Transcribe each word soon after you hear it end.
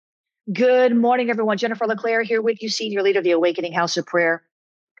Good morning, everyone. Jennifer LeClaire here with you, Senior Leader of the Awakening House of Prayer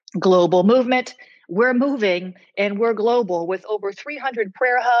Global Movement. We're moving and we're global with over 300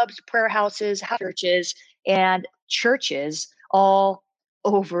 prayer hubs, prayer houses, churches, and churches all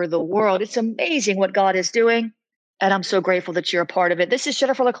over the world. It's amazing what God is doing, and I'm so grateful that you're a part of it. This is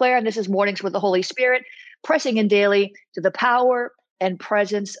Jennifer LeClaire, and this is Mornings with the Holy Spirit, pressing in daily to the power and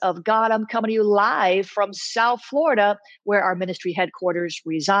presence of God. I'm coming to you live from South Florida, where our ministry headquarters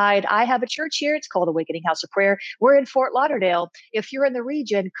reside. I have a church here. It's called Awakening House of Prayer. We're in Fort Lauderdale. If you're in the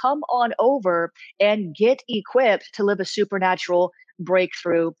region, come on over and get equipped to live a supernatural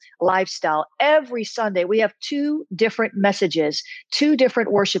breakthrough lifestyle. Every Sunday, we have two different messages, two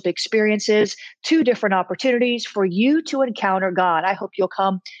different worship experiences, two different opportunities for you to encounter God. I hope you'll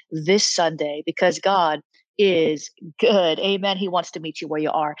come this Sunday because God is good. Amen. He wants to meet you where you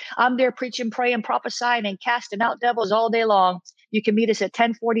are. I'm there preaching, praying, prophesying, and casting out devils all day long. You can meet us at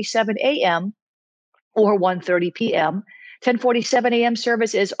 10:47 a.m. or 1:30 p.m. 10:47 a.m.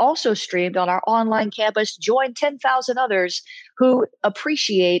 service is also streamed on our online campus. Join 10,000 others who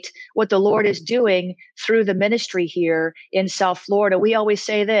appreciate what the Lord is doing through the ministry here in South Florida. We always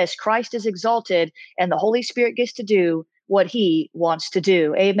say this: Christ is exalted and the Holy Spirit gets to do what he wants to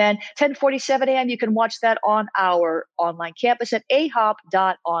do. Amen. 10:47 a.m. You can watch that on our online campus at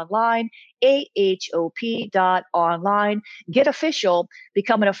ahop.online, ahop.online. Get official,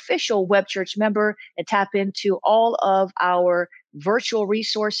 become an official Web Church member, and tap into all of our virtual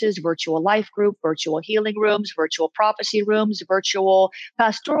resources, virtual life group, virtual healing rooms, virtual prophecy rooms, virtual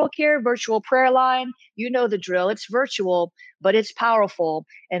pastoral care, virtual prayer line. You know the drill. It's virtual, but it's powerful.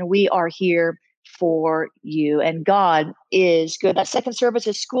 And we are here for you. And God is good. That second service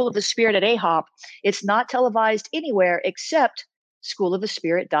is School of the Spirit at AHOP. It's not televised anywhere except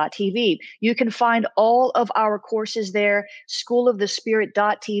schoolofthespirit.tv. You can find all of our courses there: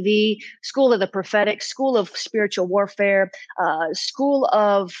 schoolofthespirit.tv, School of the Prophetic, School of Spiritual Warfare, School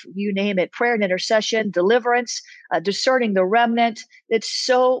of, you name it, prayer and intercession, deliverance, discerning the remnant. It's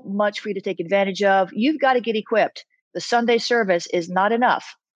so much for you to take advantage of. You've got to get equipped. The Sunday service is not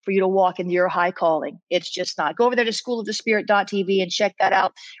enough for you to walk into your high calling. It's just not. Go over there to schoolofthespirit.tv and check that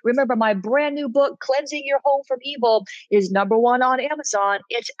out. Remember, my brand new book, Cleansing Your Home from Evil, is #1 on Amazon.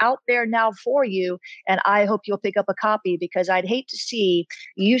 It's out there now for you, and I hope you'll pick up a copy because I'd hate to see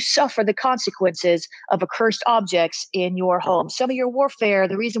you suffer the consequences of accursed objects in your home. Some of your warfare,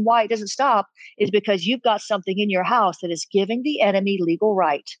 the reason why it doesn't stop is because you've got something in your house that is giving the enemy legal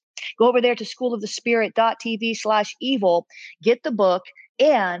right. Go over there to schoolofthespirit.tv/evil, get the book,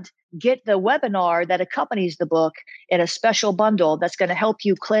 and get the webinar that accompanies the book in a special bundle that's going to help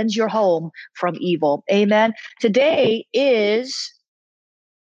you cleanse your home from evil. Amen. Today I'm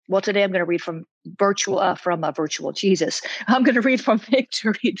going to read from virtual Jesus. I'm going to read from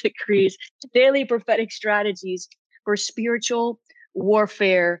Victory Decrees, Daily Prophetic Strategies for Spiritual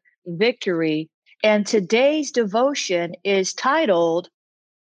Warfare Victory. And today's devotion is titled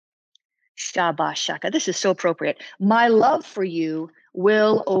Shabbat Shaka. This is so appropriate. My love for you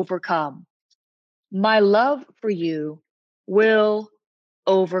will overcome. My love for you will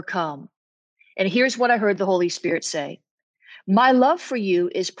overcome. And here's what I heard the Holy Spirit say. My love for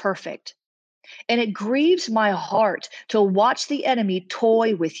you is perfect, and it grieves my heart to watch the enemy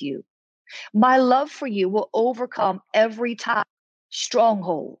toy with you. My love for you will overcome every tie,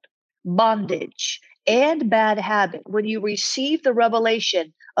 stronghold, bondage, and bad habit when you receive the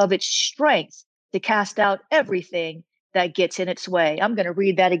revelation of its strength to cast out everything that gets in its way. I'm going to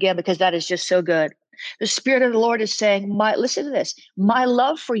read that again because that is just so good. The Spirit of the Lord is saying, listen to this. My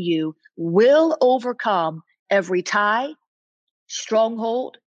love for you will overcome every tie,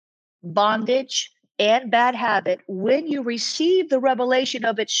 stronghold, bondage, and bad habit when you receive the revelation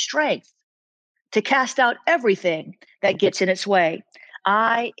of its strength to cast out everything that gets in its way.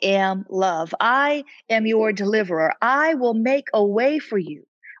 I am love. I am your deliverer. I will make a way for you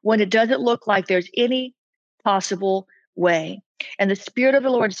when it doesn't look like there's any possible way. And the Spirit of the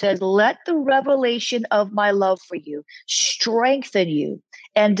Lord says, let the revelation of my love for you strengthen you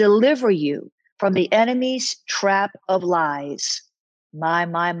and deliver you from the enemy's trap of lies. My.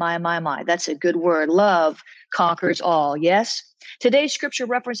 That's a good word. Love conquers all. Yes? Today's scripture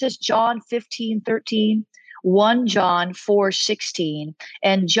references John 15:13, 1 John 4:16,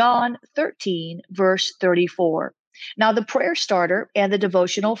 and John 13, verse 34. Now, the prayer starter and the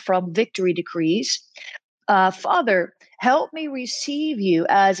devotional from Victory Decrees. Father, help me receive you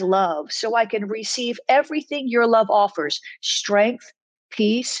as love so I can receive everything your love offers: strength,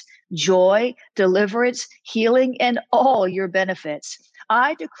 peace, joy, deliverance, healing, and all your benefits.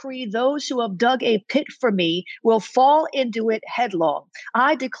 I decree those who have dug a pit for me will fall into it headlong.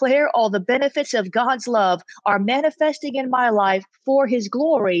 I declare all the benefits of God's love are manifesting in my life for his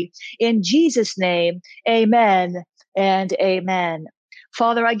glory. In Jesus' name, amen and amen.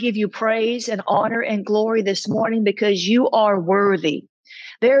 Father, I give you praise and honor and glory this morning because you are worthy.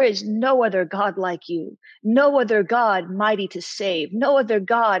 There is no other God like you, no other God mighty to save, no other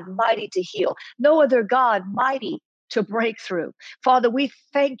God mighty to heal, no other God mighty to break through. Father, we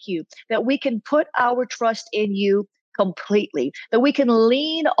thank you that we can put our trust in you completely, that we can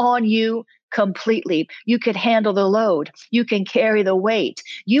lean on you completely. You can handle the load. You can carry the weight.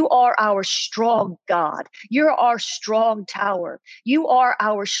 You are our strong God. You're our strong tower. You are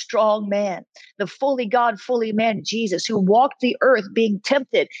our strong man, the fully God, fully man, Jesus, who walked the earth being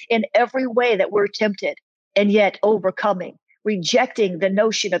tempted in every way that we're tempted, and yet overcoming, rejecting the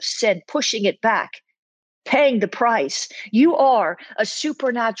notion of sin, pushing it back, paying the price. You are a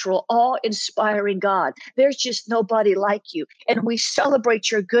supernatural, awe-inspiring God. There's just nobody like you. And we celebrate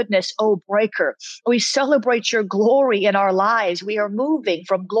your goodness, oh breaker. We celebrate your glory in our lives. We are moving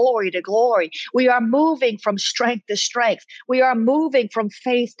from glory to glory. We are moving from strength to strength. We are moving from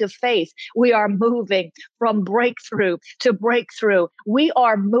faith to faith. We are moving from breakthrough to breakthrough. We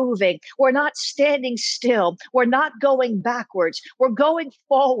are moving. We're not standing still. We're not going backwards. We're going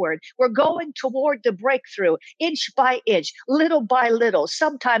forward. We're going toward the breakthrough, inch by inch, little by little,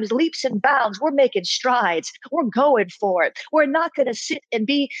 sometimes leaps and bounds. We're making strides. We're going for it. We're not going to sit and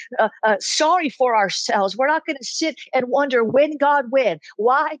be sorry for ourselves. We're not going to sit and wonder when, God, when,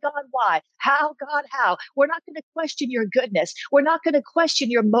 why, God, why, how, God, how. We're not going to question your goodness. We're not going to question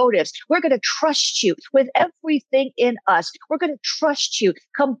your motives. We're going to trust you with everything in us. We're going to trust you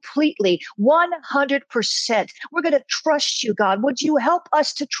completely, 100%. We're going to trust you, God. Would you help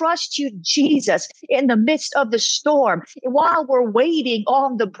us to trust you, Jesus, in the midst of the storm while we're waiting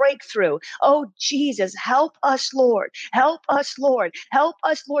on the breakthrough? Oh, Jesus, help us, Lord. Help us, Lord. Help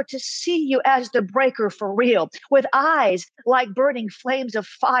us, Lord, to see you as the breaker for real, with eyes like burning flames of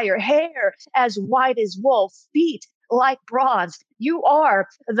fire, hair as white as wool, feet like bronze. You are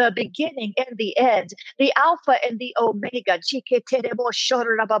the beginning and the end, the Alpha and the Omega.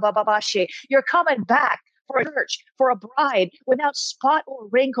 You're coming back for a church, for a bride without spot or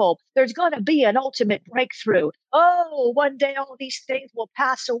wrinkle. There's going to be an ultimate breakthrough. Oh, one day all these things will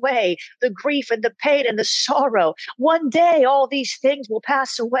pass away, the grief and the pain and the sorrow. One day all these things will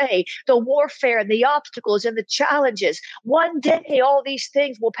pass away, the warfare and the obstacles and the challenges. One day all these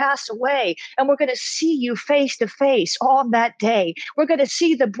things will pass away, and we're going to see you face to face on that day. We're going to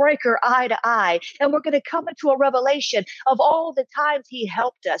see the breaker eye to eye, and we're going to come into a revelation of all the times he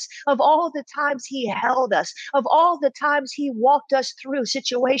helped us, of all the times he held us, of all the times he walked us through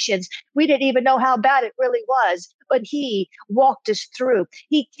situations we didn't even know how bad it really was, but he walked us through.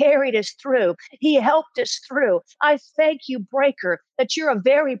 He carried us through. He helped us through. I thank you, breaker, that you're a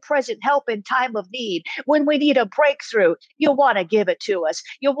very present help in time of need. When we need a breakthrough, you want to give it to us.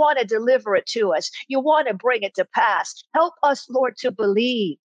 You want to deliver it to us. You want to bring it to pass. Help us, Lord, to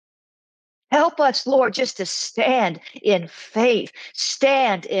believe. Help us, Lord, just to stand in faith,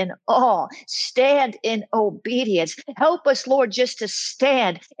 stand in awe, stand in obedience. Help us, Lord, just to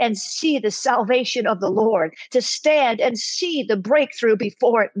stand and see the salvation of the Lord, to stand and see the breakthrough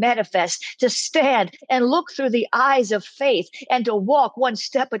before it manifests, to stand and look through the eyes of faith and to walk one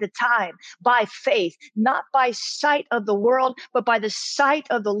step at a time by faith, not by sight of the world, but by the sight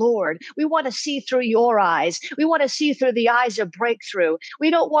of the Lord. We want to see through your eyes. We want to see through the eyes of breakthrough. We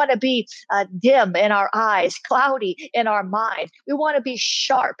don't want to be dim in our eyes, cloudy in our mind. We want to be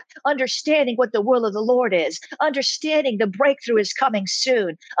sharp, understanding what the will of the Lord is, understanding the breakthrough is coming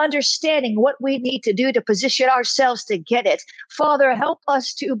soon, understanding what we need to do to position ourselves to get it. Father, help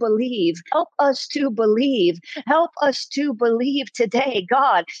us to believe. Help us to believe. Help us to believe today,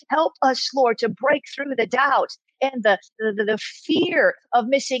 God. Help us, Lord, to break through the doubt and the fear of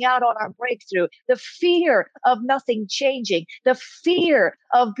missing out on our breakthrough, the fear of nothing changing, the fear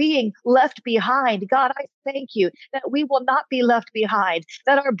of being left behind. God, I thank you that we will not be left behind,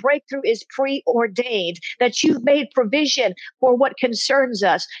 that our breakthrough is preordained, that you've made provision for what concerns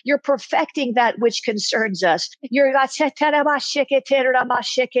us. You're perfecting that which concerns us.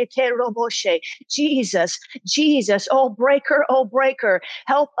 Jesus, Jesus, oh breaker,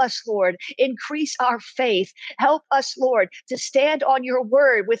 help us, Lord, increase our faith. Help us, Lord, to stand on your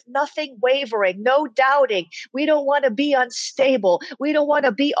word with nothing wavering, no doubting. We don't want to be unstable. We don't want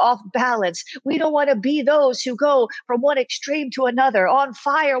want to be off balance. We don't want to be those who go from one extreme to another, on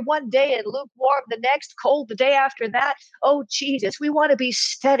fire one day and lukewarm the next, cold the day after that. Oh, Jesus, we want to be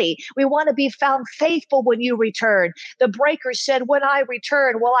steady. We want to be found faithful when you return. The breaker said, when I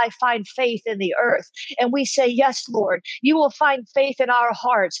return, will I find faith in the earth? And we say, yes, Lord, you will find faith in our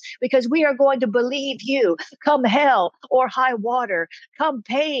hearts because we are going to believe you. Come hell or high water, come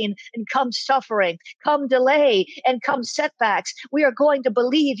pain and come suffering, come delay and come setbacks. We are going to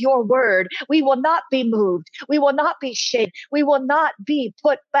believe your word. We will not be moved. We will not be shaken. We will not be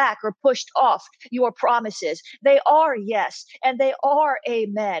put back or pushed off your promises. They are yes, and they are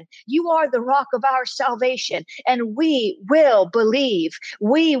amen. You are the rock of our salvation, and we will believe.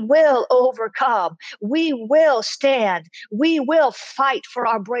 We will overcome. We will stand. We will fight for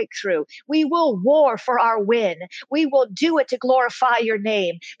our breakthrough. We will war for our win. We will do it to glorify your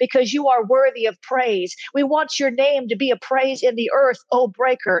name because you are worthy of praise. We want your name to be a praise in the earth, O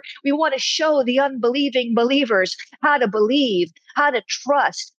breaker. We want to show the unbelieving believers how to believe, how to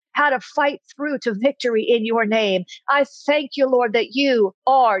trust, how to fight through to victory in your name. I thank you, Lord, that you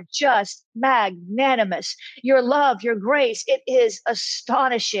are just magnanimous. Your love, your grace, it is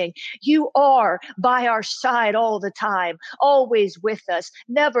astonishing. You are by our side all the time, always with us,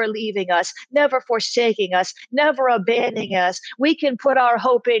 never leaving us, never forsaking us, never abandoning us. We can put our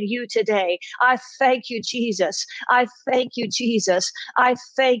hope in you today. I thank you, Jesus. I thank you, Jesus. I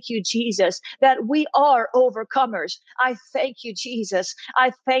thank you, Jesus, that we are overcomers. I thank you, Jesus.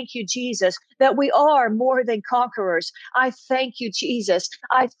 I thank you, Jesus, that we are more than conquerors. I thank you, Jesus.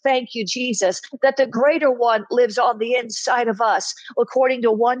 I thank you, Jesus, that the greater one lives on the inside of us. According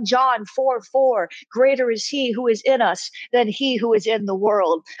to 1 John 4:4, greater is he who is in us than he who is in the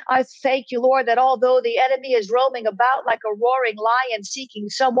world. I thank you, Lord, that although the enemy is roaming about like a roaring lion seeking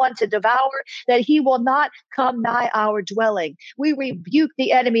someone to devour, that he will not come nigh our dwelling. We rebuke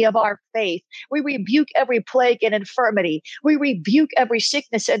the enemy of our faith. We rebuke every plague and infirmity. We rebuke every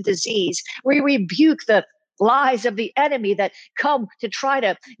sickness and disease. We rebuke the lies of the enemy that come to try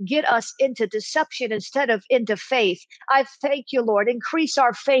to get us into deception instead of into faith. I thank you, Lord. Increase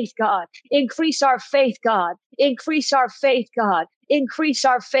our faith, God. Increase our faith, God. Increase our faith, God. Increase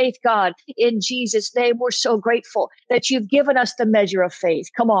our faith, God. In Jesus' name, we're so grateful that you've given us the measure of faith.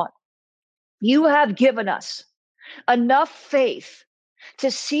 Come on. You have given us enough faith to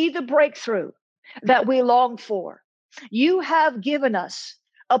see the breakthrough that we long for. You have given us,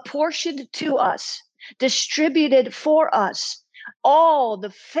 apportioned to us, distributed for us all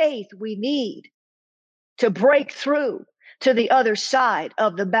the faith we need to break through to the other side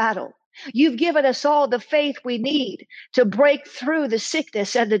of the battle. You've given us all the faith we need to break through the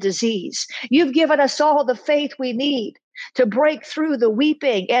sickness and the disease. You've given us all the faith we need to break through the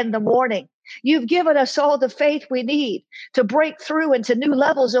weeping and the mourning. You've given us all the faith we need to break through into new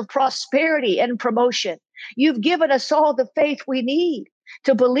levels of prosperity and promotion. You've given us all the faith we need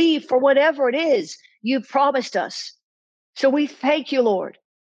to believe for whatever it is you've promised us. So we thank you, Lord.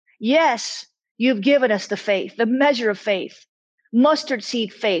 Yes, you've given us the faith, the measure of faith, mustard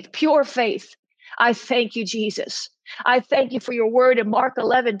seed faith, pure faith. I thank you, Jesus. I thank you for your word in Mark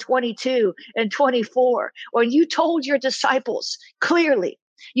 11:22 and 24, when you told your disciples clearly,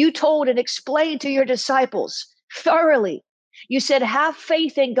 you told and explained to your disciples thoroughly. You said, have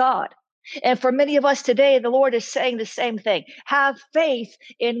faith in God. And for many of us today, the Lord is saying the same thing. Have faith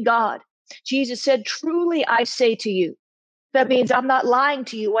in God. Jesus said, truly, I say to you, that means I'm not lying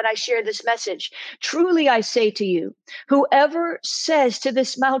to you when I share this message. Truly, I say to you, whoever says to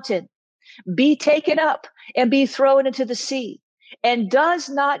this mountain, be taken up and be thrown into the sea, and does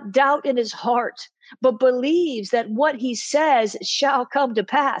not doubt in his heart, but believes that what he says shall come to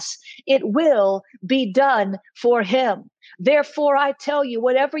pass, it will be done for him. Therefore, I tell you,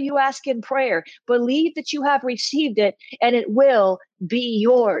 whatever you ask in prayer, believe that you have received it, and it will be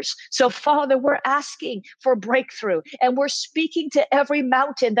yours. So, Father, we're asking for breakthrough, and we're speaking to every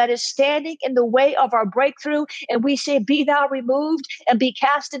mountain that is standing in the way of our breakthrough. And we say, be thou removed and be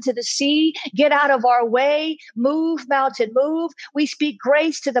cast into the sea. Get out of our way. Move, mountain, move. We speak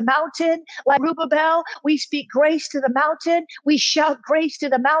grace to the mountain like Rubabel. We speak grace to the mountain. We shout grace to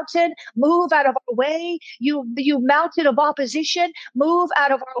the mountain. Move out of our way. You mountain of opposition, move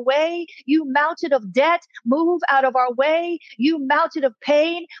out of our way. You mountain of debt, move out of our way. You mountain mountain of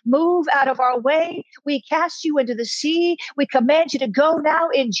pain, move out of our way. We cast you into the sea. We command you to go now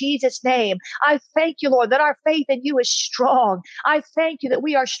in Jesus' name. I thank you, Lord, that our faith in you is strong. I thank you that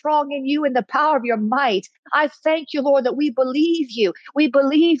we are strong in you in the power of your might. I thank you, Lord, that we believe you. We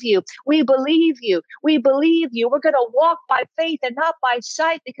believe you. We believe you. We believe you. We're going to walk by faith and not by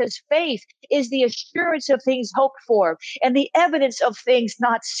sight, because faith is the assurance of things hoped for and the evidence of things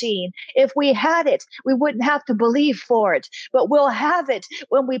not seen. If we had it, we wouldn't have to believe for it, but we'll have it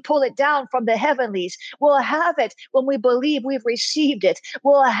when we pull it down from the heavenlies. We'll have it when we believe we've received it.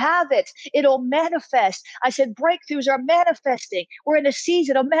 We'll have it. It'll manifest. I said breakthroughs are manifesting. We're in a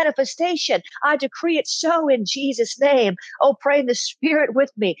season of manifestation. I decree it so in Jesus' name. Oh, pray in the Spirit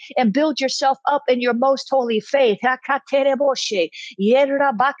with me and build yourself up in your most holy faith. Hakatereboshe,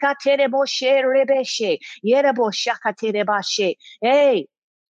 yerabakatereboshe rebeshe, yereboshakaterebashe. Hey,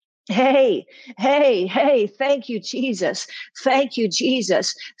 hey, hey, hey, thank you, Jesus. Thank you,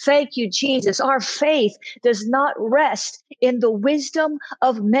 Jesus. Thank you, Jesus. Our faith does not rest in the wisdom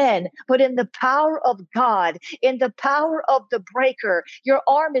of men, but in the power of God, in the power of the breaker. Your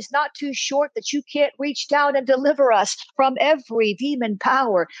arm is not too short that you can't reach down and deliver us from every demon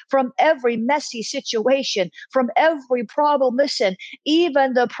power, from every messy situation, from every problem. Listen,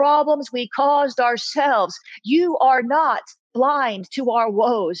 even the problems we caused ourselves, you are not blind to our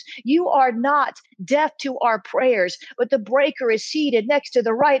woes. You are not deaf to our prayers, but the breaker is seated next to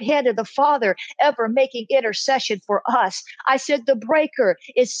the right hand of the Father, ever making intercession for us. I said the breaker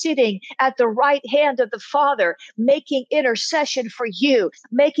is sitting at the right hand of the Father, making intercession for you,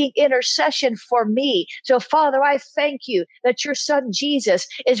 making intercession for me. So, Father, I thank you that your son Jesus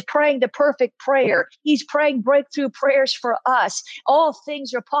is praying the perfect prayer. He's praying breakthrough prayers for us. All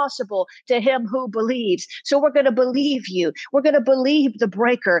things are possible to him who believes. So we're going to believe you. We're going to believe the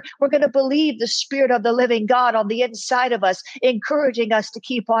breaker. We're going to believe the Spirit of the living God on the inside of us, encouraging us to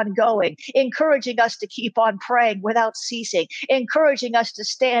keep on going, encouraging us to keep on praying without ceasing, encouraging us to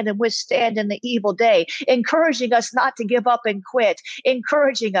stand and withstand in the evil day, encouraging us not to give up and quit,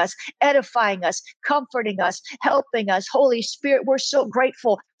 encouraging us, edifying us, comforting us, helping us. Holy Spirit, we're so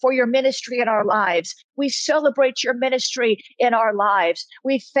grateful for your ministry in our lives. We celebrate your ministry in our lives.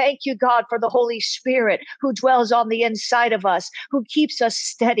 We thank you, God, for the Holy Spirit who dwells on the inside of us, who keeps us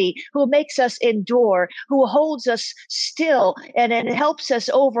steady, who makes us endure, who holds us still and helps us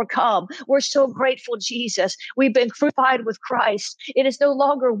overcome. We're so grateful, Jesus. We've been crucified with Christ. It is no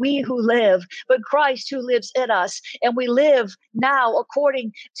longer we who live, but Christ who lives in us. And we live now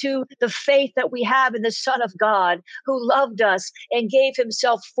according to the faith that we have in the Son of God, who loved us and gave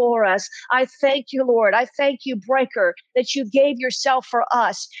himself for us. I thank you, Lord. I thank you, breaker, that you gave yourself for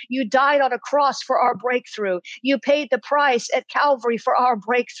us. You died on a cross for our breakthrough. You paid the price at Calvary for our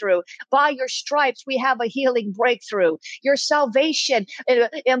breakthrough. By your stripes, we have a healing breakthrough. Your salvation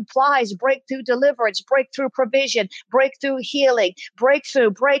implies breakthrough deliverance, breakthrough provision, breakthrough healing,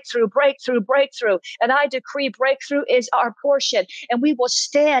 breakthrough, breakthrough, breakthrough, breakthrough. And I decree breakthrough is our portion, and we will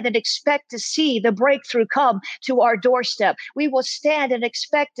stand and expect to see the breakthrough come to our doorstep. We will stand and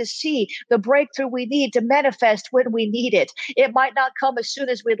expect to see the breakthrough we need to manifest when we need it. It might not come as soon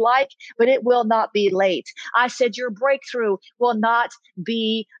as we'd like, but it will not be late. I said your breakthrough will not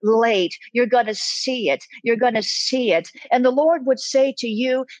be late. You're going to see it. You're going to see it. And the Lord would say to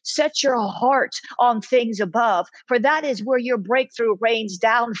you, set your heart on things above, for that is where your breakthrough rains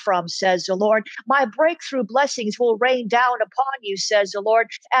down from, says the Lord. My breakthrough blessings will rain down upon you, says the Lord,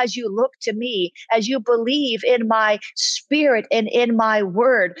 as you look to me, as you believe in my spirit and in my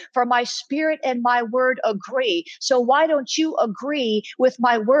word. For my spirit and my word agree. So why don't you agree with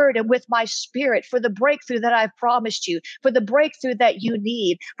my word and with my spirit for the breakthrough that I've promised you, for the breakthrough that you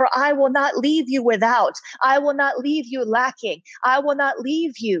need? For I will not leave you without. I will not leave you lacking. I will not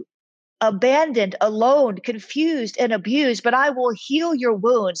leave you abandoned, alone, confused, and abused, but I will heal your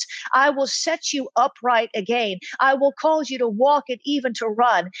wounds. I will set you upright again. I will cause you to walk and even to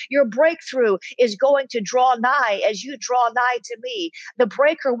run. Your breakthrough is going to draw nigh as you draw nigh to me. The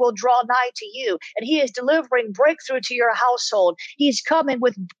breaker will draw nigh to you, and he is delivering breakthrough to your household. He's coming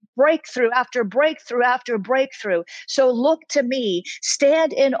with breakthrough after breakthrough after breakthrough. So look to me,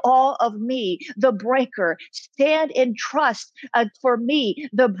 stand in awe of me, the breaker, stand in trust for me,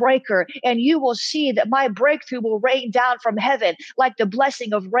 the breaker, and you will see that my breakthrough will rain down from heaven like the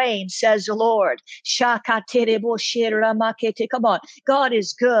blessing of rain, says the Lord. Come on. God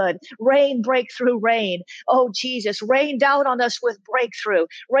is good. Rain, breakthrough, rain. Oh, Jesus, rain down on us with breakthrough.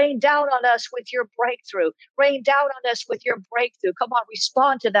 Rain down on us with your breakthrough. Rain down on us with your breakthrough. Come on,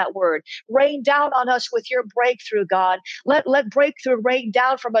 respond to that. that word. Rain down on us with your breakthrough, God. Let breakthrough rain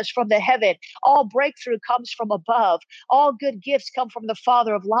down from us from the heaven. All breakthrough comes from above. All good gifts come from the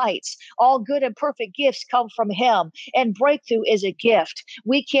Father of lights. All good and perfect gifts come from him. And breakthrough is a gift.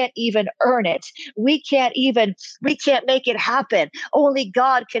 We can't even earn it. We can't make it happen. Only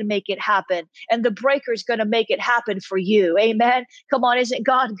God can make it happen. And the breaker is going to make it happen for you. Amen. Come on, isn't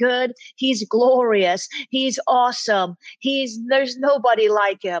God good? He's glorious. He's awesome. There's nobody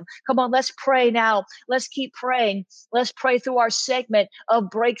like him. Come on, let's pray now. Let's keep praying. Let's pray through our segment of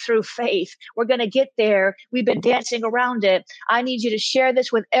breakthrough faith. We're going to get there. We've been dancing around it. I need you to share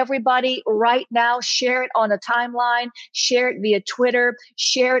this with everybody right now. Share it on a timeline. Share it via Twitter.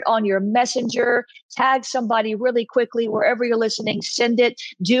 Share it on your messenger. Tag somebody really quickly wherever you're listening. Send it.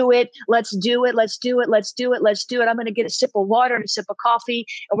 Do it. Let's do it. Let's do it. Let's do it. Let's do it. I'm going to get a sip of water and a sip of coffee,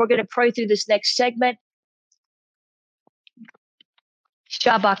 and we're going to pray through this next segment.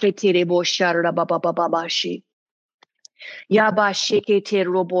 Shabakete shara baba baba bashi. Yabashikete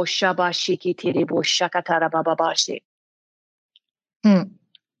robo shabashikete rebo shakatara baba bashi.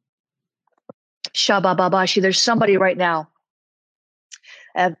 Shabababashi. There's somebody right now.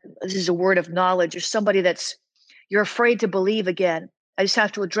 This is a word of knowledge. There's somebody you're afraid to believe again. I just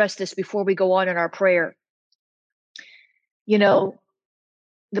have to address this before we go on in our prayer. You know,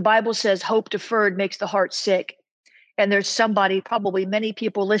 the Bible says hope deferred makes the heart sick. And there's somebody, probably many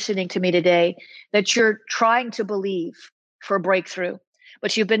people listening to me today, that you're trying to believe for a breakthrough,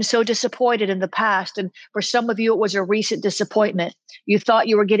 but you've been so disappointed in the past. And for some of you, it was a recent disappointment. You thought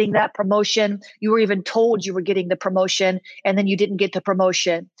you were getting that promotion. You were even told you were getting the promotion, and then you didn't get the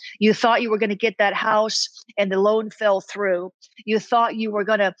promotion. You thought you were going to get that house, and the loan fell through. You thought you were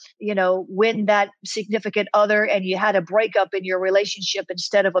going to, win that significant other, and you had a breakup in your relationship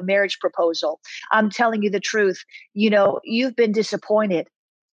instead of a marriage proposal. I'm telling you the truth. You've been disappointed,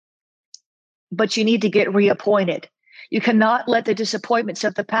 but you need to get reappointed. You cannot let the disappointments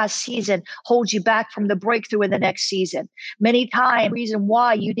of the past season hold you back from the breakthrough in the next season. Many times, the reason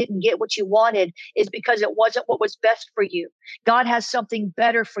why you didn't get what you wanted is because it wasn't what was best for you. God has something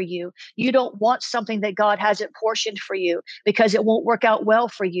better for you. You don't want something that God hasn't portioned for you because it won't work out well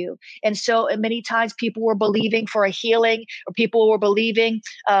for you. And so many times people were believing for a healing, or people were believing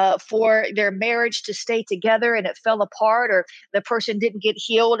for their marriage to stay together, and it fell apart, or the person didn't get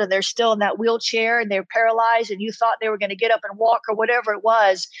healed and they're still in that wheelchair and they're paralyzed, and you thought they were going to get up and walk, or whatever it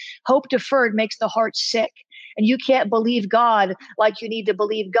was. Hope deferred makes the heart sick. And you can't believe God like you need to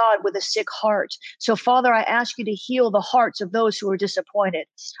believe God with a sick heart. So, Father, I ask you to heal the hearts of those who are disappointed.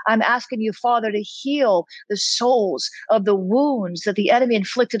 I'm asking you, Father, to heal the souls of the wounds that the enemy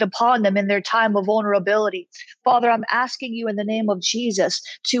inflicted upon them in their time of vulnerability. Father, I'm asking you in the name of Jesus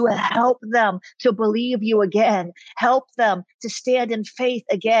to help them to believe you again. Help them to stand in faith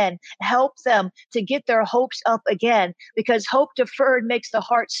again. Help them to get their hopes up again, because hope deferred makes the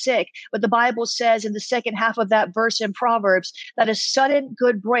heart sick. But the Bible says in the second half of that verse in Proverbs that a sudden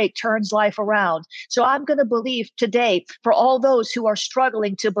good break turns life around. So I'm going to believe today for all those who are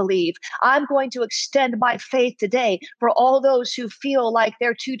struggling to believe. I'm going to extend my faith today for all those who feel like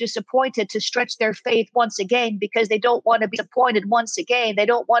they're too disappointed to stretch their faith once again because they don't want to be disappointed once again. They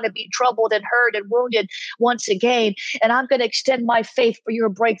don't want to be troubled and hurt and wounded once again. And I'm going to extend my faith for your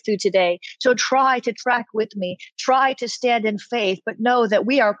breakthrough today. So try to track with me. Try to stand in faith, but know that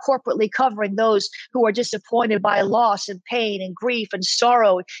we are corporately covering those who are disappointed by loss and pain and grief and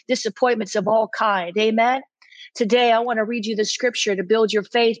sorrow, disappointments of all kind. Amen. Today, I want to read you the scripture to build your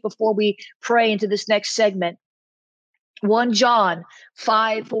faith before we pray into this next segment. 1 John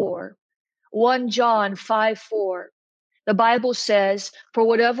 5:4. 1 John 5:4. The Bible says, for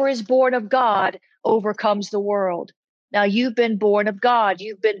whatever is born of God overcomes the world. Now, you've been born of God.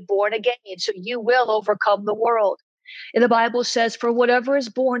 You've been born again, so you will overcome the world. And the Bible says, for whatever is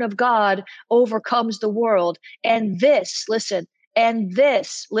born of God overcomes the world. And this, listen, and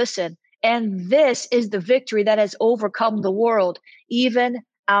this is the victory that has overcome the world, even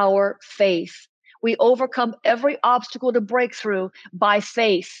our faith. We overcome every obstacle to breakthrough by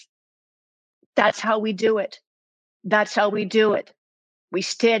faith. That's how we do it. That's how we do it. We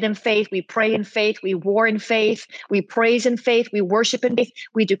stand in faith, we pray in faith, we war in faith, we praise in faith, we worship in faith,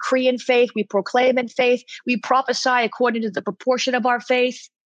 we decree in faith, we proclaim in faith, we prophesy according to the proportion of our faith.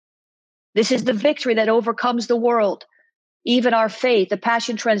 This is the victory that overcomes the world, even our faith. The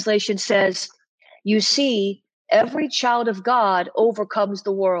Passion Translation says, you see, every child of God overcomes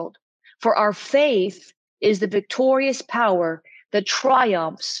the world, for our faith is the victorious power that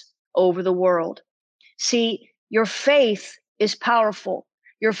triumphs over the world. See, your faith is powerful.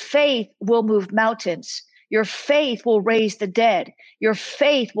 Your faith will move mountains. Your faith will raise the dead. Your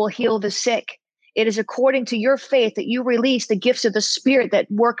faith will heal the sick. It is according to your faith that you release the gifts of the Spirit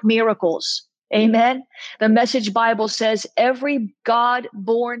that work miracles. Amen. The Message Bible says every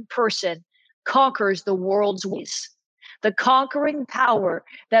God-born person conquers the world's ways. The conquering power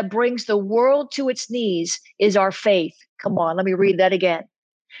that brings the world to its knees is our faith. Come on, let me read that again.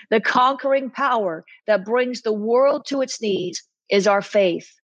 The conquering power that brings the world to its knees is our faith.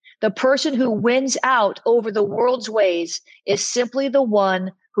 The person who wins out over the world's ways is simply the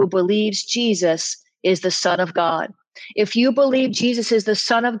one who believes Jesus is the Son of God. If you believe Jesus is the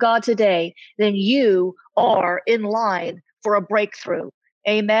Son of God today, then you are in line for a breakthrough.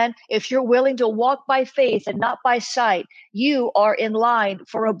 Amen. If you're willing to walk by faith and not by sight, you are in line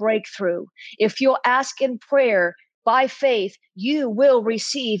for a breakthrough. If you'll ask in prayer by faith, you will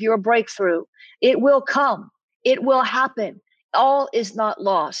receive your breakthrough. It will come. It will happen. All is not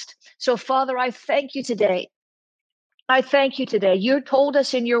lost. So, Father, I thank you today. I thank you today. You told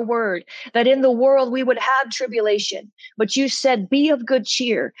us in your word that in the world we would have tribulation, but you said, be of good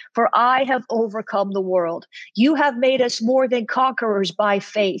cheer, for I have overcome the world. You have made us more than conquerors by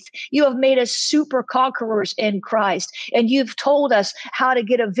faith. You have made us super conquerors in Christ, and you've told us how to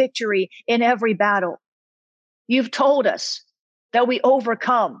get a victory in every battle. You've told us that we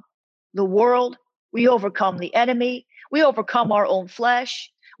overcome the world, we overcome the enemy, we overcome our own flesh,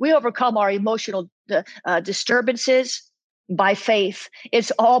 we overcome our emotional disturbances by faith.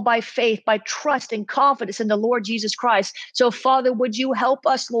 It's all by faith, by trust and confidence in the Lord Jesus Christ. So, Father, would you help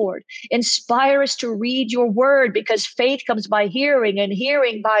us, Lord? Inspire us to read your word, because faith comes by hearing and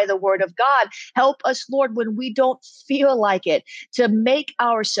hearing by the word of God. Help us, Lord, when we don't feel like it, to make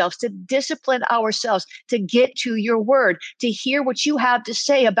ourselves, to discipline ourselves, to get to your word, to hear what you have to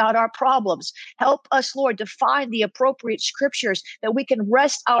say about our problems. Help us, Lord, to find the appropriate scriptures that we can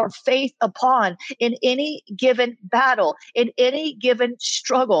rest our faith upon in any given battle, in any given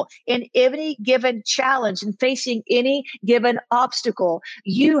struggle, in any given challenge, and facing any given obstacle.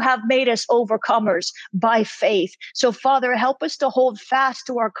 You have made us overcomers by faith. So, Father, help us to hold fast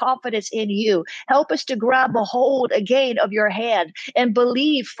to our confidence in you. Help us to grab a hold again of your hand and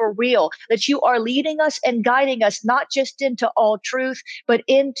believe for real that you are leading us and guiding us, not just into all truth, but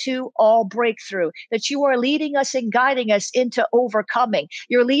into all breakthrough, that you are leading us and guiding us into overcoming.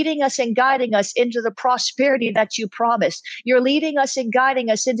 You're leading us and guiding us into the prosperity that you promised. You're leading us and guiding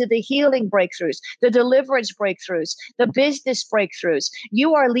us into the healing breakthroughs, the deliverance breakthroughs, the business breakthroughs.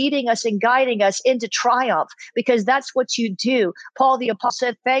 You are leading us and guiding us into triumph, because that's what you do. Paul the Apostle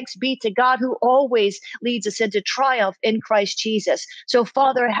said, thanks be to God who always leads us into triumph in Christ Jesus. So,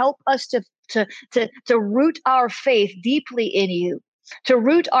 Father, help us to root our faith deeply in you, to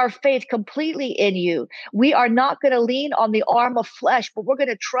root our faith completely in you. We are not going to lean on the arm of flesh, but we're going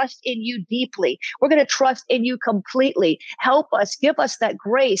to trust in you deeply. We're going to trust in you completely. Help us, give us that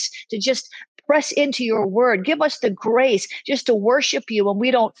grace to just press into your word. Give us the grace just to worship you when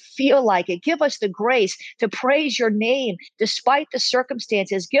we don't feel like it. Give us the grace to praise your name despite the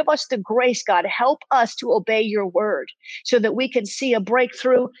circumstances. Give us the grace, God. Help us to obey your word so that we can see a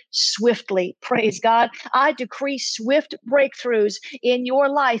breakthrough swiftly. Praise God. I decree swift breakthroughs in your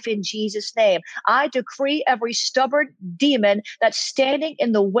life in Jesus' name. I decree every stubborn demon that's standing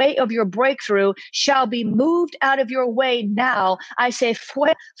in the way of your breakthrough shall be moved out of your way now. I say,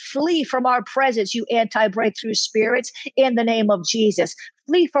 flee from our presence, you anti-breakthrough spirits, in the name of Jesus.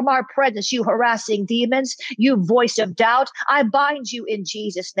 Flee from our presence, you harassing demons, you voice of doubt. I bind you in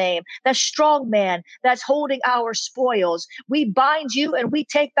Jesus' name. That strong man that's holding our spoils, we bind you and we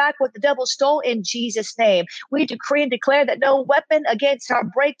take back what the devil stole in Jesus' name. We decree and declare that no weapon against our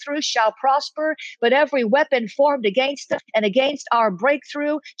breakthrough shall prosper, but every weapon formed against us and against our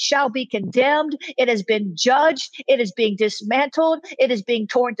breakthrough shall be condemned. It has been judged. It is being dismantled. It is being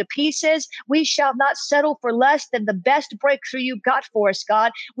torn to pieces. We shall not settle for less than the best breakthrough you got for us, God.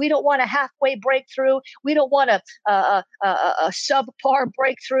 We don't want a halfway breakthrough. We don't want a subpar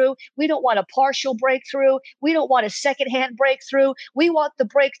breakthrough. We don't want a partial breakthrough. We don't want a secondhand breakthrough. We want the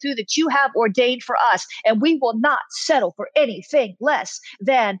breakthrough that you have ordained for us, and we will not settle for anything less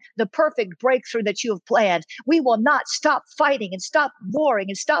than the perfect breakthrough that you have planned. We will not stop fighting and stop warring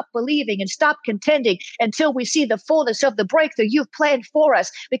and stop believing and stop contending until we see the fullness of the breakthrough you've planned for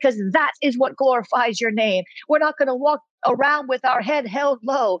us, because that is what glorifies your name. We're not going to walk around with our head held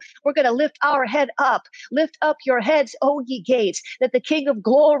low. We're going to lift our head up. Lift up your heads, O ye gates, that the King of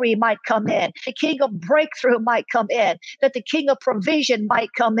glory might come in. The King of breakthrough might come in. That the King of provision might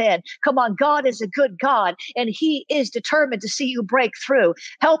come in. Come on, God is a good God, and he is determined to see you break through.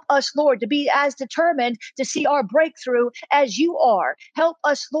 Help us, Lord, to be as determined to see our breakthrough as you are. Help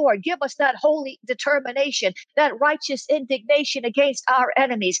us, Lord. Give us that holy determination, that righteous indignation against our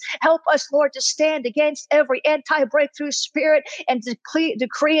enemies. Help us, Lord, to stand against every anti-breakthrough spirit and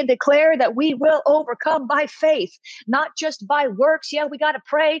decree and declare that we will overcome by faith, not just by works. Yeah, we got to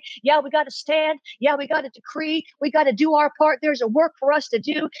pray. Yeah, we got to stand. Yeah, we got to decree. We got to do our part. There's a work for us to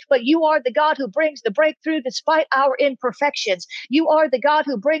do, but you are the God who brings the breakthrough despite our imperfections. You are the God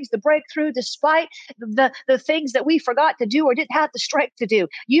who brings the breakthrough despite the things that we forgot to do or didn't have the strength to do.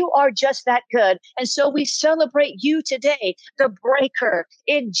 You are just that good. And so we celebrate you today, the breaker.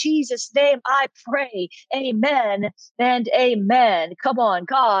 In Jesus' name, I pray. Amen and amen. Come on,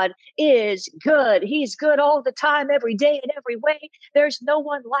 God is good. He's good all the time, every day, in every way. There's no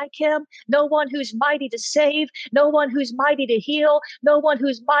one like him, no one who's mighty to save, no one who's mighty to heal, no one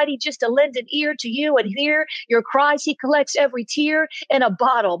who's mighty just to lend an ear to you and hear your cries. He collects every tear in a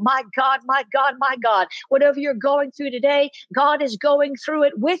bottle. My God, my God, my God. Whatever you're going through today, God is going through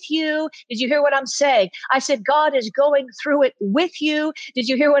it with you. Did you hear what I'm saying? I said, God is going through it with you. Did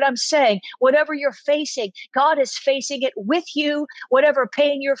you hear what I'm saying? Whatever you're facing, God is facing it with you. Whatever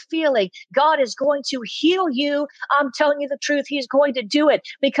pain you're feeling, God is going to heal you. I'm telling you the truth. He's going to do it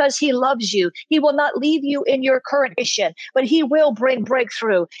because he loves you. He will not leave you in your current condition, but he will bring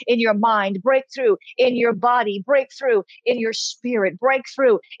breakthrough in your mind, breakthrough in your body, breakthrough in your spirit,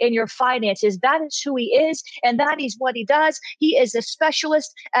 breakthrough in your finances. That is who he is, and that is what he does. He is a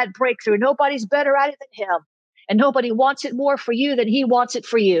specialist at breakthrough. Nobody's better at it than him, and nobody wants it more for you than he wants it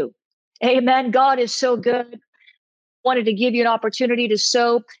for you. Amen. God is so good. Wanted to give you an opportunity to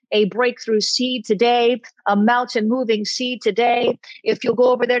sow a breakthrough seed today, a mountain moving seed today. If you'll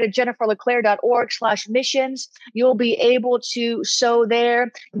go over there to jenniferleclaire.org/missions, you'll be able to sow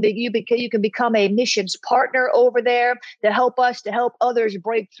there. That you can become a missions partner over there to help us, to help others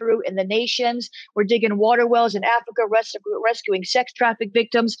break through in the nations. We're digging water wells in Africa, rescuing sex traffic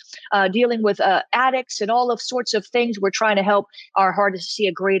victims, dealing with addicts and all of sorts of things. We're trying to help our heart to see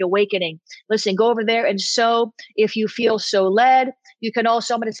a great awakening. Listen, go over there and sow if you feel so led. You can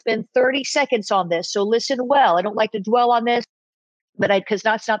also, I'm going to spend 30 seconds on this, so listen well. I don't like to dwell on this, but because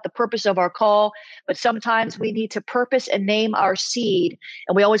that's not the purpose of our call. But sometimes we need to purpose and name our seed.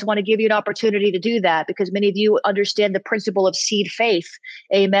 And we always want to give you an opportunity to do that because many of you understand the principle of seed faith.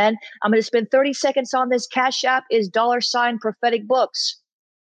 Amen. I'm going to spend 30 seconds on this. Cash App is $prophetic books.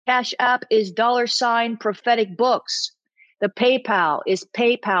 Cash App is $prophetic books. The PayPal is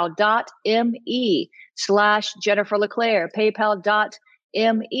paypal.me/Jennifer LeClaire,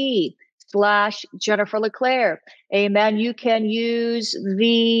 paypal.me/Jennifer LeClaire. Amen. You can use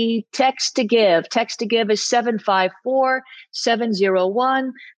the text to give. Text to give is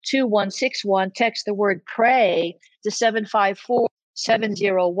 754-701-2161. Text the word pray to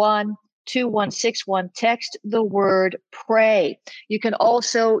 754-701-2161. Text the word pray. You can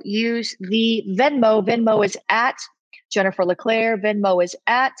also use the Venmo. Venmo is at Jennifer LeClaire. Venmo is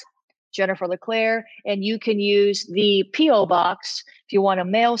at Jennifer LeClaire. And you can use the P.O. Box if you want to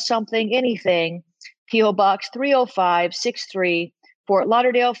mail something, anything. P.O. Box 30563, Fort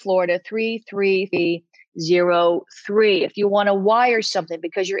Lauderdale, Florida 33303. If you want to wire something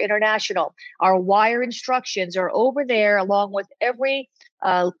because you're international, our wire instructions are over there along with every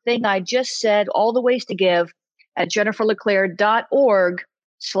thing I just said, all the ways to give at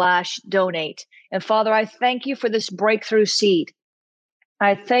jenniferleclaire.org/donate. And Father, I thank you for this breakthrough seed.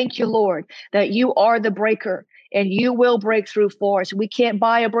 I thank you, Lord, that you are the breaker and you will break through for us. We can't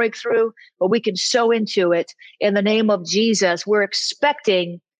buy a breakthrough, but we can sow into it in the name of Jesus. We're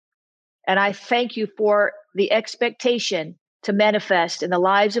expecting, and I thank you for the expectation to manifest in the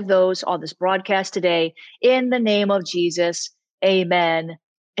lives of those on this broadcast today. In the name of Jesus, amen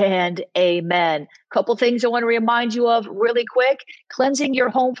and amen. Couple things I want to remind you of really quick. Cleansing your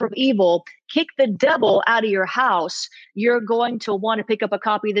home from evil. Kick the devil out of your house. You're going to want to pick up a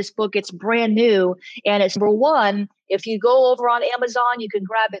copy of this book. It's brand new. And it's number one. If you go over on Amazon, you can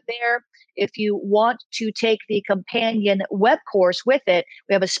grab it there. If you want to take the companion web course with it,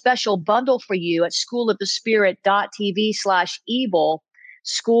 we have a special bundle for you at schoolofthespirit.tv/evil,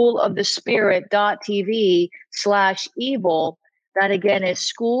 schoolofthespirit.tv/evil. That again is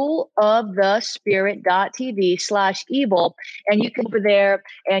schoolofthespirit.tv/evil. And you can go over there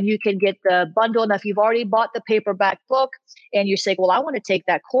and you can get the bundle. Now, if you've already bought the paperback book and you're saying, well, I want to take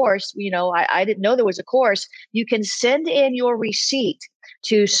that course, I didn't know there was a course, you can send in your receipt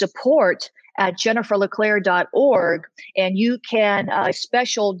to support at jenniferleclaire.org, and you can a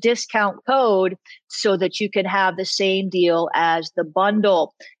special discount code so that you can have the same deal as the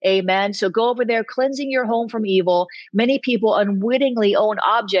bundle. Amen. So go over there, cleansing your home from evil. Many people unwittingly own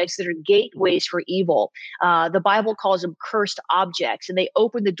objects that are gateways for evil. The Bible calls them cursed objects, and they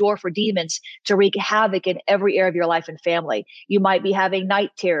open the door for demons to wreak havoc in every area of your life and family. You might be having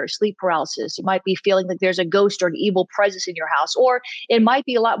night terrors, sleep paralysis. You might be feeling like there's a ghost or an evil presence in your house, or it might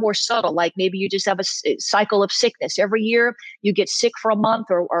be a lot more subtle, like maybe you just have a cycle of sickness. Every year you get sick for a month,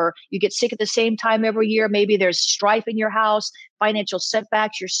 or you get sick at the same time every year. Maybe there's strife in your house, financial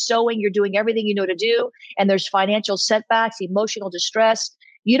setbacks. You're sowing, you're doing everything you know to do, and there's financial setbacks, emotional distress.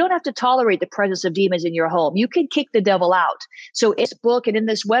 You don't have to tolerate the presence of demons in your home. You can kick the devil out. So in this book and in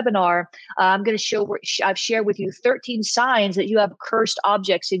this webinar, I'm going to show, I've shared with you 13 signs that you have cursed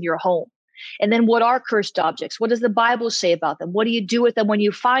objects in your home. And then what are cursed objects? What does the Bible say about them? What do you do with them when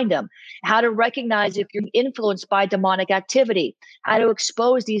you find them? How to recognize if you're influenced by demonic activity, how to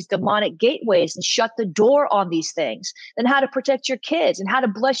expose these demonic gateways and shut the door on these things, then how to protect your kids and how to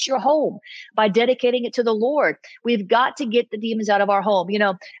bless your home by dedicating it to the Lord. We've got to get the demons out of our home.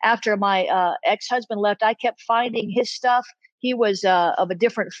 After my ex-husband left, I kept finding his stuff. He was of a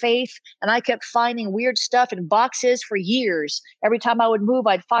different faith, and I kept finding weird stuff in boxes for years. Every time I would move,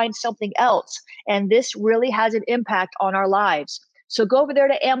 I'd find something else. And this really has an impact on our lives. So go over there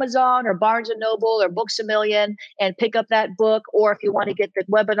to Amazon or Barnes & Noble or Books A Million and pick up that book. Or if you want to get the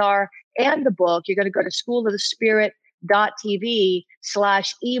webinar and the book, you're going to go to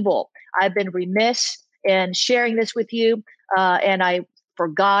schoolofthespirit.tv/evil. I've been remiss in sharing this with you, and I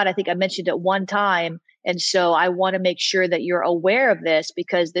forgot. I think I mentioned it one time. And so I want to make sure that you're aware of this,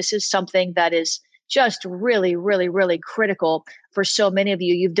 because this is something that is just really, really, really critical for so many of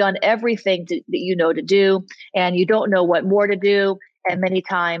you. You've done everything that you know to do, and you don't know what more to do. And many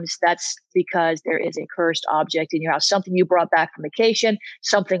times that's because there is a cursed object in your house, something you brought back from vacation,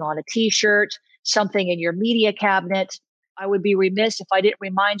 something on a t-shirt, something in your media cabinet. I would be remiss if I didn't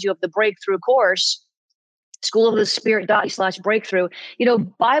remind you of the breakthrough course, schoolofthespirit.tv/breakthrough.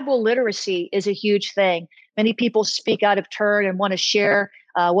 Bible literacy is a huge thing. Many people speak out of turn and want to share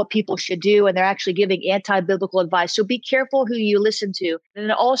what people should do, and they're actually giving anti-biblical advice. So be careful who you listen to. And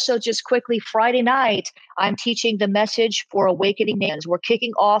then also, just quickly, Friday night, I'm teaching the message for Awakening Nations. We're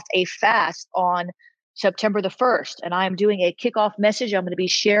kicking off a fast on September the 1st, and I'm doing a kickoff message. I'm going to be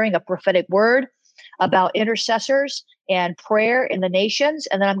sharing a prophetic word about intercessors and prayer in the nations.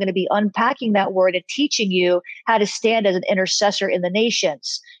 And then I'm going to be unpacking that word and teaching you how to stand as an intercessor in the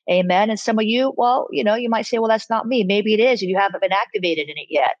nations. Amen. And some of you, you might say, well, that's not me. Maybe it is, and you haven't been activated in it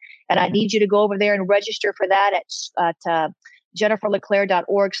yet. And I need you to go over there and register for that at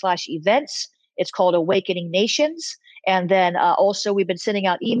jenniferleclaire.org/events. It's called Awakening Nations. And then also we've been sending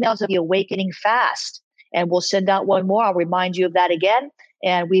out emails of the Awakening Fast, and we'll send out one more. I'll remind you of that again,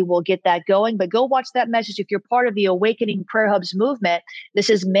 and we will get that going. But go watch that message. If you're part of the Awakening Prayer Hubs movement, this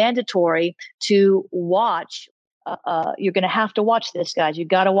is mandatory to watch. You're going to have to watch this, guys. You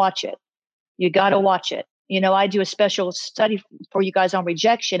got to watch it. You got to watch it. I do a special study for you guys on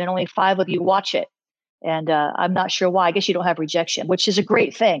rejection, and only 5 of you watch it. And I'm not sure why. I guess you don't have rejection, which is a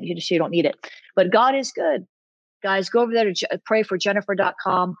great thing. You don't need it. But God is good. Guys, go over there to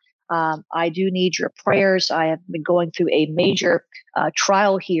prayforjennifer.com. I do need your prayers. I have been going through a major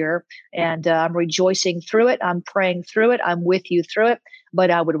trial here, and I'm rejoicing through it. I'm praying through it. I'm with you through it. But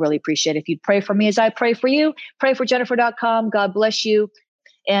I would really appreciate it if you'd pray for me as I pray for you. Prayforjennifer.com. God bless you.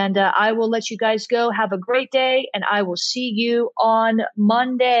 And I will let you guys go. Have a great day, and I will see you on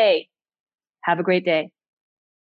Monday. Have a great day.